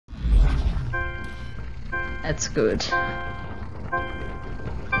That's good.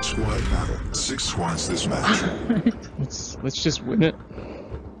 Squad battle. 6 squads this match. Let's just win it.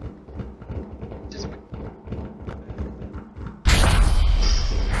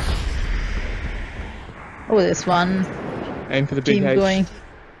 Oh, there's one Aim for the big team H. going.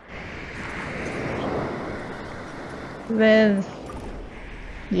 Well,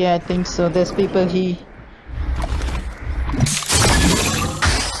 yeah, I think so. There's people here.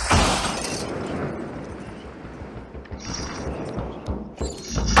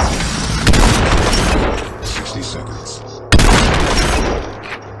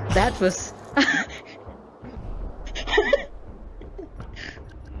 That was...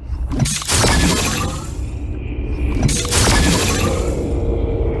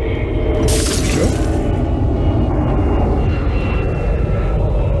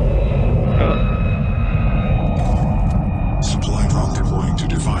 Supply drop deploying to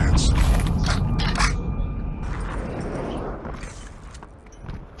Defiance.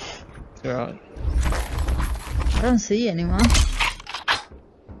 Alright. I don't see anyone.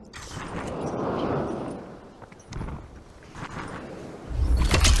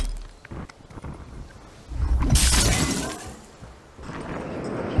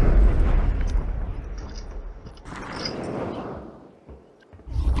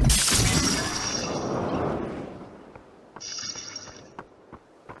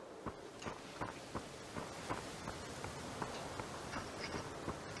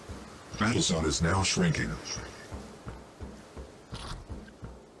 Battle zone is now shrinking.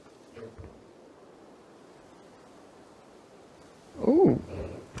 Ooh.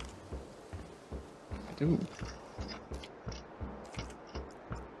 Dude.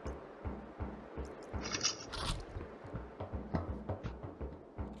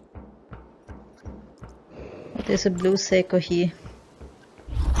 There's a blue Seiko here.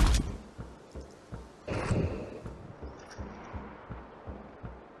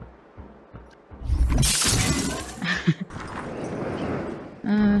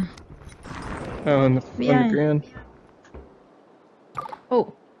 Oh, on the ground.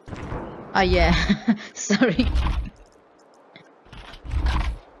 Oh. Ah, yeah. Sorry.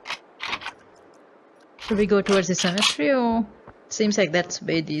 Should we go towards the cemetery, or seems like that's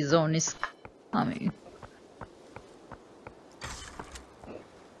where the zone is coming?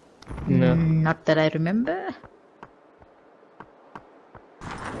 No. Not that I remember.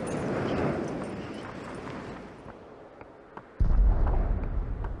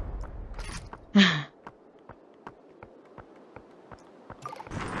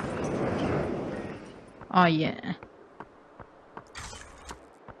 Oh yeah.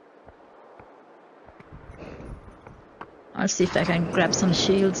 I'll see if I can grab some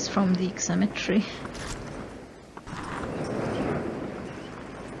shields from the cemetery.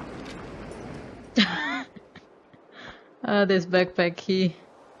 There's backpack here.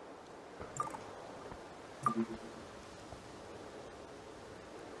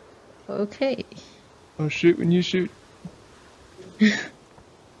 Okay. Oh, shoot when you shoot. I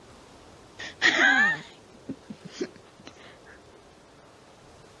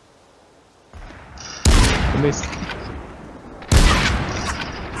missed.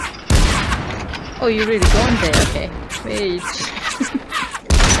 Oh, you're really going there? Okay. Wait.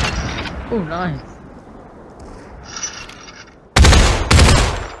 Oh, nice.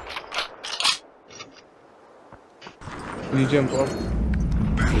 Can you jump off?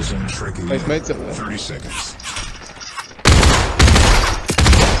 Battle zone shrinking. Nice mates up there. 30 seconds.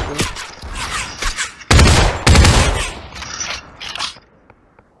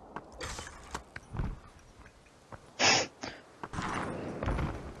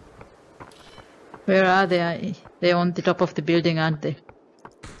 Where are they? They're on the top of the building, aren't they?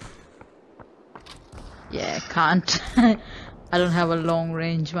 Yeah, can't. I don't have a long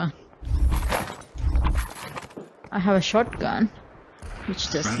range one. I have a shotgun,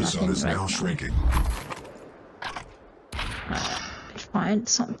 which does Battle zone nothing is right now now. shrinking. Find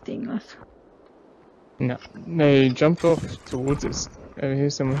something. No. No, you jumped off towards us. Over here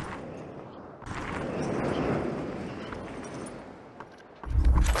somewhere.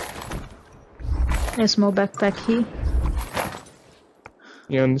 There's more backpack here.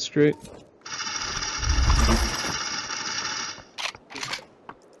 Yeah, on the street.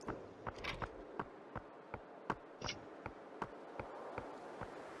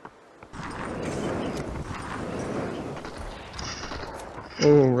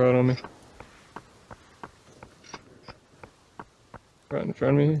 Oh, right on me. Right in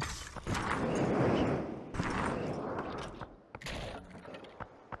front of me.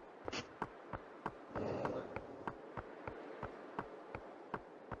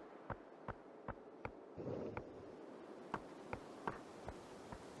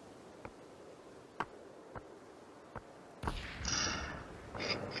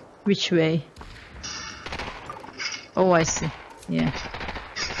 Which way? Oh, I see. Yeah.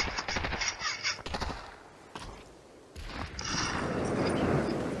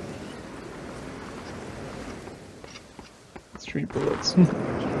 It's 3 bullets.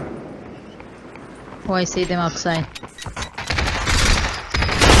 Oh, I see them outside.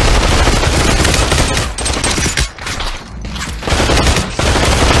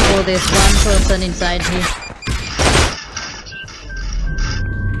 Oh, there's one person inside here.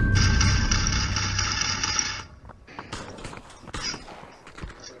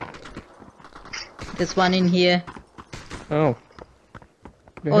 There's one in here. Oh.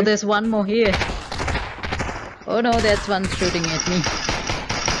 Oh, there's one more here. Oh no, that's one shooting at me.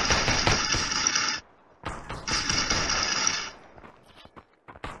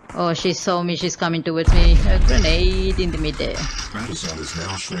 Oh, she saw me. She's coming towards me. A grenade in the midair. Battle zone is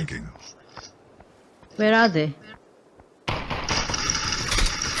now shrinking. Where are they?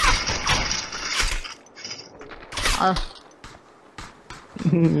 Oh,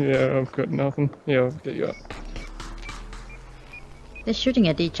 Yeah, I've got nothing. Yeah, I'll get you up. they're shooting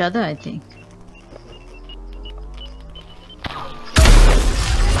at each other, I think.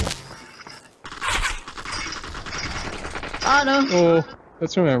 Oh no! Oh,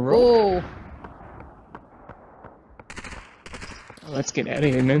 that's from our roll. Oh! Let's get out of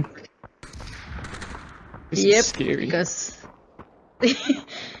here, man. This Yep, is scary. because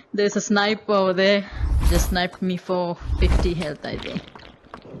there's a sniper over there. Just sniped me for 50 health, I think.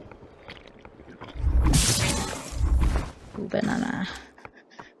 Ooh, banana.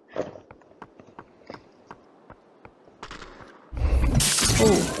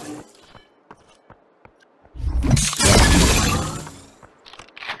 Oh.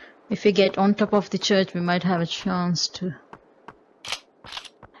 If we get on top of the church, we might have a chance to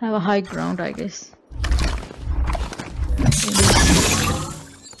have a high ground, I guess.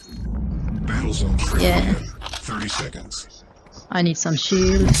 Battle zone shrinking. Yeah. 30 seconds. I need some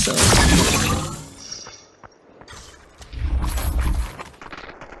shield, so...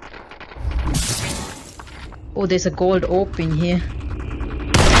 Oh, there's a gold orb in here.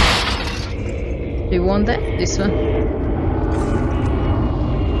 Do you want that? This one?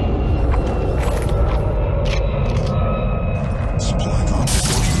 Supply drop reports to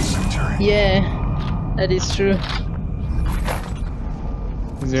the cemetery. Yeah, that is true.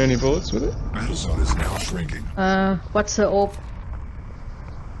 Is there any bullets with it? Battle zone is now shrinking. What's the orb?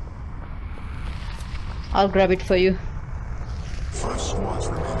 I'll grab it for you. 5 squads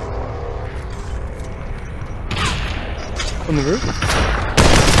remaining. On the roof?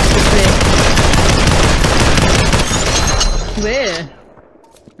 Where?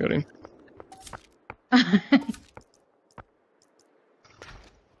 Got him.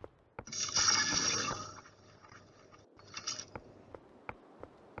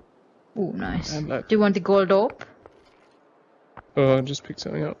 Oh, nice. And that. Do you want the gold orb? Oh, I just picked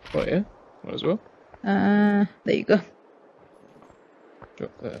something up. Oh yeah, might as well. There you go.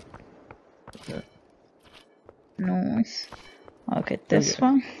 Drop that. Yeah. Nice. I'll get this yeah.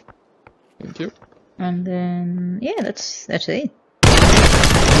 one. Thank you. And then, yeah, that's it.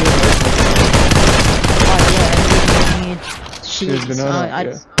 I need There's shields. banana. I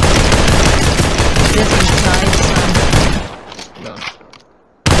Yeah. just inside some. No.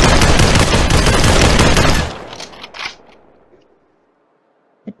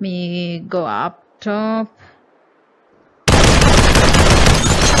 Let me go up top.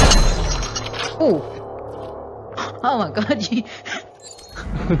 Oh! Oh my god, you...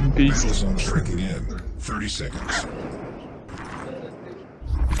 Beast. Battle zone shrinking in. 30 seconds.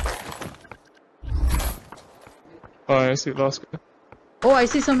 Oh, I see the last guy. Oh, I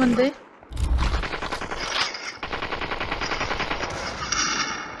see someone there.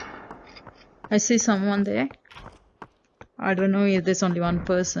 I see someone there. I don't know if there's only one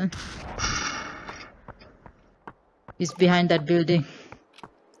person. He's behind that building.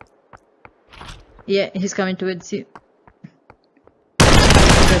 Yeah, he's coming towards you.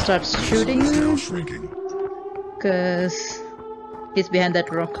 I start shooting Is now shrinking. because he's behind that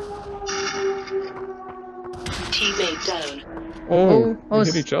rock. Teammate down. Oh, Oh, we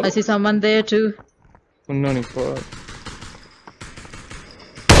hit each other. I see someone there too. 195.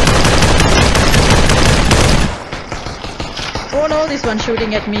 Oh no, this one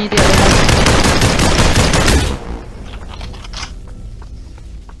shooting at me, the other one.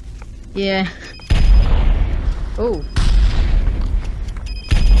 Yeah. Oh.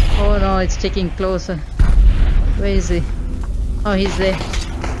 Oh no, it's taking closer. Where is he? Oh, he's there.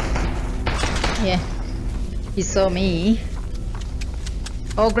 Yeah. He saw me.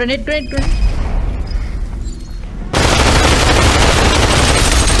 Oh, grenade, grenade, grenade.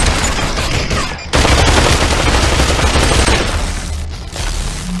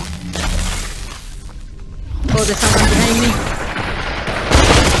 Oh, there's someone behind me.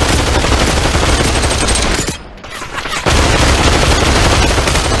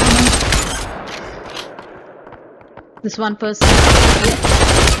 This one person.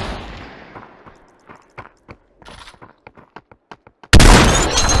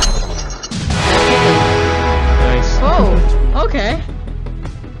 Nice. Oh, okay.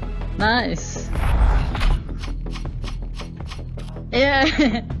 Nice.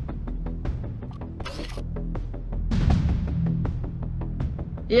 Yeah.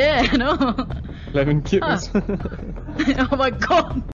 Yeah, no. 11 kills. Oh my god.